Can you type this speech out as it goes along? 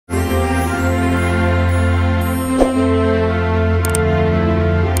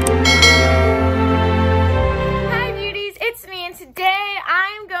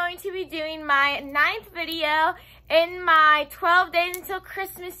in my 12 Days Until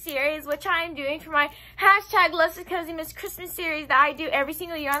Christmas series, which I am doing for my hashtag Lessa Cozy Miss Christmas series that I do every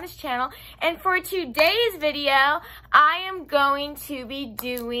single year on this channel. And for today's video, I am going to be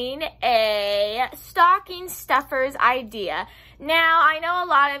doing a stocking stuffers idea. Now, I know a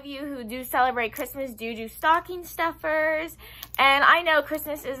lot of you who do celebrate Christmas do stocking stuffers, and I know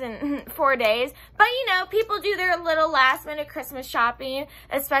Christmas isn't 4 days, but you know, people do their little last minute Christmas shopping,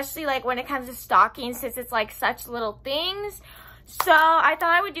 especially like when it comes to stockings, since it's like such little things. So I thought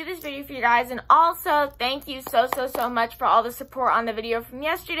I would do this video for you guys, and also thank you so much for all the support on the video from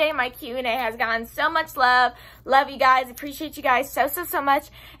yesterday. My Q&A has gotten so much love. Love you guys. Appreciate you guys so much.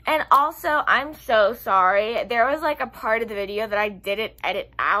 And also, I'm so sorry. There was like a part of the video that I didn't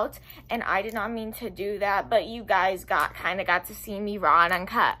edit out, and I did not mean to do that, but you guys kind of got to see me raw and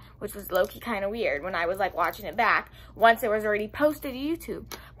uncut, which was low-key kind of weird when I was like watching it back once it was already posted to YouTube.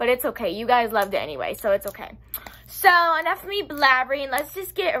 But it's okay. You guys loved it anyway, so it's okay. So, enough of me blabbering. Let's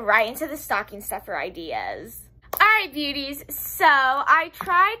just get right into the stocking stuffer ideas. Alright, beauties. So, I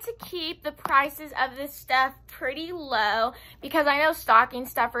tried to keep the prices of this stuff pretty low because I know stocking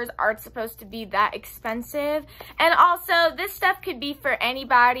stuffers aren't supposed to be that expensive. And also, this stuff could be for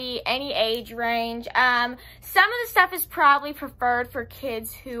anybody, any age range. Some of the stuff is probably preferred for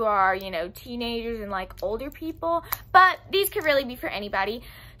kids who are, you know, teenagers and like older people. But these could really be for anybody.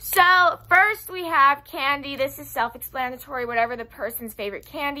 So, first we have candy. This is self-explanatory, whatever the person's favorite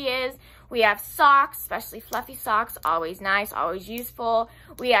candy is. We have socks, especially fluffy socks, always nice, always useful.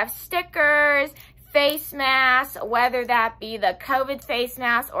 We have stickers, face masks, whether that be the COVID face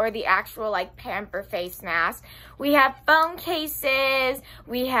mask or the actual like pamper face mask. We have phone cases,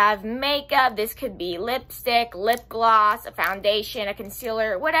 we have makeup. This could be lipstick, lip gloss, a foundation, a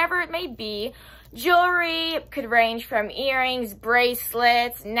concealer, whatever it may be. Jewelry could range from earrings,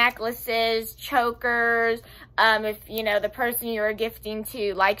 bracelets, necklaces, chokers. If, you know, the person you're gifting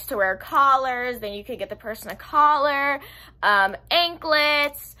to likes to wear collars, then you could get the person a collar,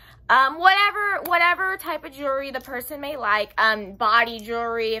 anklets, whatever type of jewelry the person may like. Body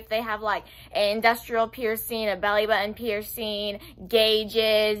jewelry, if they have like an industrial piercing, a belly button piercing,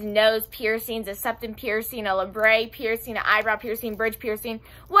 gauges, nose piercings, a septum piercing, a labrae piercing, an eyebrow piercing, bridge piercing,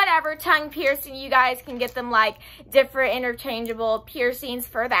 whatever, tongue piercing. You guys can get them like different interchangeable piercings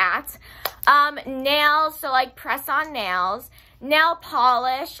for that. Nails, so like press-on nails. Nail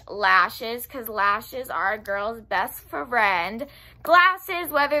polish, lashes, because lashes are a girl's best friend.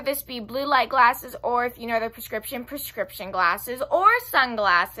 Glasses, whether this be blue light glasses or if you know their prescription glasses or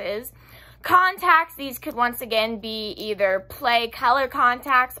sunglasses. Contacts, these could once again be either play color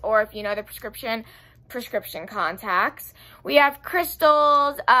contacts or if you know the prescription contacts. We have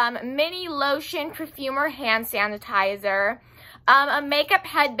crystals, mini lotion, perfume or hand sanitizer. A makeup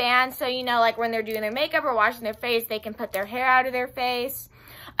headband, so you know, like when they're doing their makeup or washing their face, they can put their hair out of their face.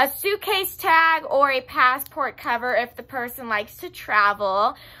 A suitcase tag or a passport cover if the person likes to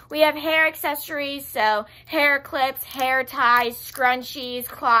travel. We have hair accessories, so hair clips, hair ties, scrunchies,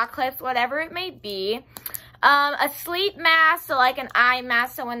 claw clips, whatever it may be. A sleep mask, so like an eye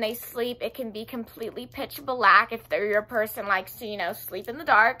mask, so when they sleep, it can be completely pitch black if your person likes to, you know, sleep in the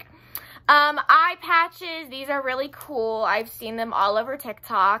dark. Eye patches, these are really cool. I've seen them all over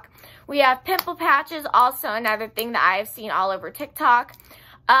TikTok. We have pimple patches, also another thing that I have seen all over TikTok.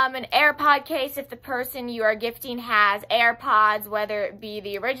 An AirPod case, if the person you are gifting has AirPods, whether it be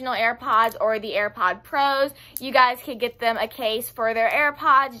the original AirPods or the AirPod Pros, you guys could get them a case for their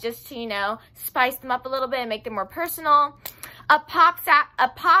AirPods just to, you know, spice them up a little bit and make them more personal. A pop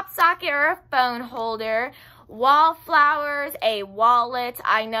socket or a phone holder. Wallflowers, a wallet.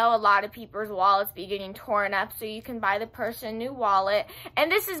 I know a lot of people's wallets be getting torn up, so you can buy the person a new wallet. And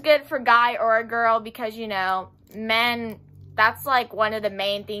this is good for guy or a girl because, you know, men, that's like one of the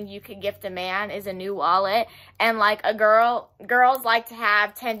main things you could gift a man is a new wallet. And like a girls like to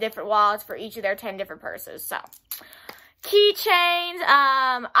have 10 different wallets for each of their 10 different purses. So, keychains.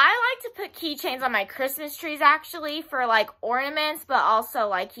 I like to put keychains on my Christmas trees actually for like ornaments, but also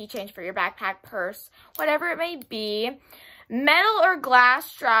like keychains for your backpack, purse, whatever it may be. Metal or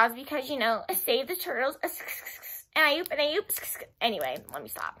glass straws because, you know, save the turtles. And anyway, let me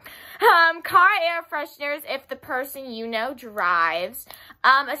stop. Car air fresheners if the person you know drives.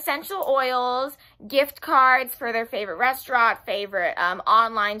 Essential oils, gift cards for their favorite restaurant, favorite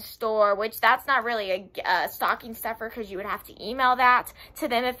online store, which that's not really a stocking stuffer because you would have to email that to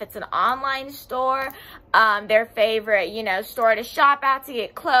them if it's an online store. Their favorite, you know, store to shop at to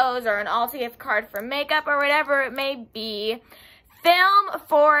get clothes or an Ulta gift card for makeup or whatever it may be. Film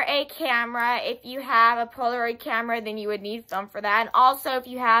for a camera. If you have a Polaroid camera, then you would need film for that. And also, if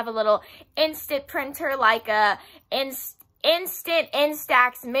you have a little instant printer like a Instant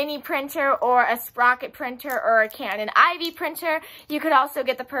Instax mini printer or a Sprocket printer or a Canon Ivy printer, you could also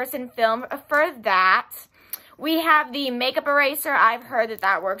get the person film for that. We have the makeup eraser. I've heard that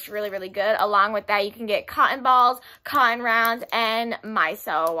that works really, really good. Along with that, you can get cotton balls, cotton rounds, and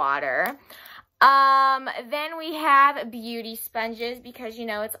micellar water. Then we have beauty sponges because, you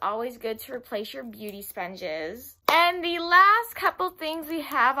know, it's always good to replace your beauty sponges. And the last couple things we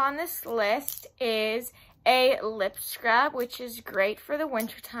have on this list is a lip scrub, which is great for the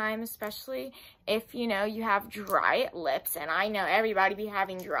winter time, especially if, you know, you have dry lips. And I know everybody be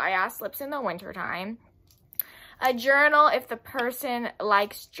having dry ass lips in the winter time. A journal, if the person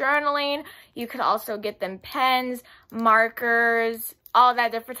likes journaling. You could also get them pens, markers, all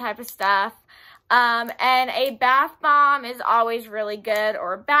that different type of stuff. And a bath bomb is always really good,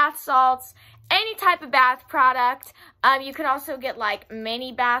 or bath salts, any type of bath product. You can also get like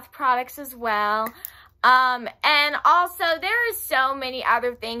mini bath products as well. And also there are so many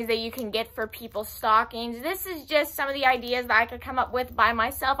other things that you can get for people's stockings. This is just some of the ideas that I could come up with by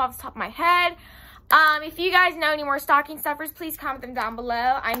myself off the top of my head. If you guys know any more stocking stuffers, please comment them down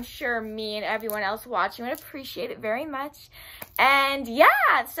below. I'm sure me and everyone else watching would appreciate it very much. And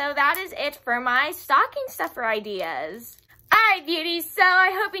yeah, so that is it for my stocking stuffer ideas. Alright, beauties, so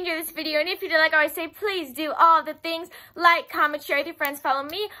I hope you enjoyed this video, and if you did, like I always say, please do all the things, like, comment, share with your friends, follow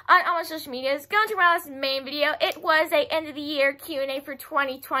me on all my social medias. Go to my last main video. It was a end of the year Q&A for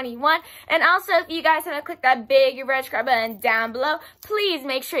 2021, and also if you guys haven't clicked that big red subscribe button down below, please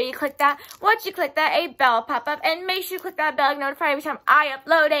make sure you click that. Once you click that, a bell will pop up, and make sure you click that bell to notify every time I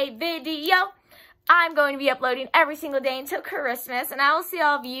upload a video. I'm going to be uploading every single day until Christmas, and I will see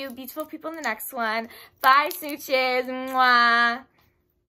all of you beautiful people in the next one. Bye, smooches. Mwah.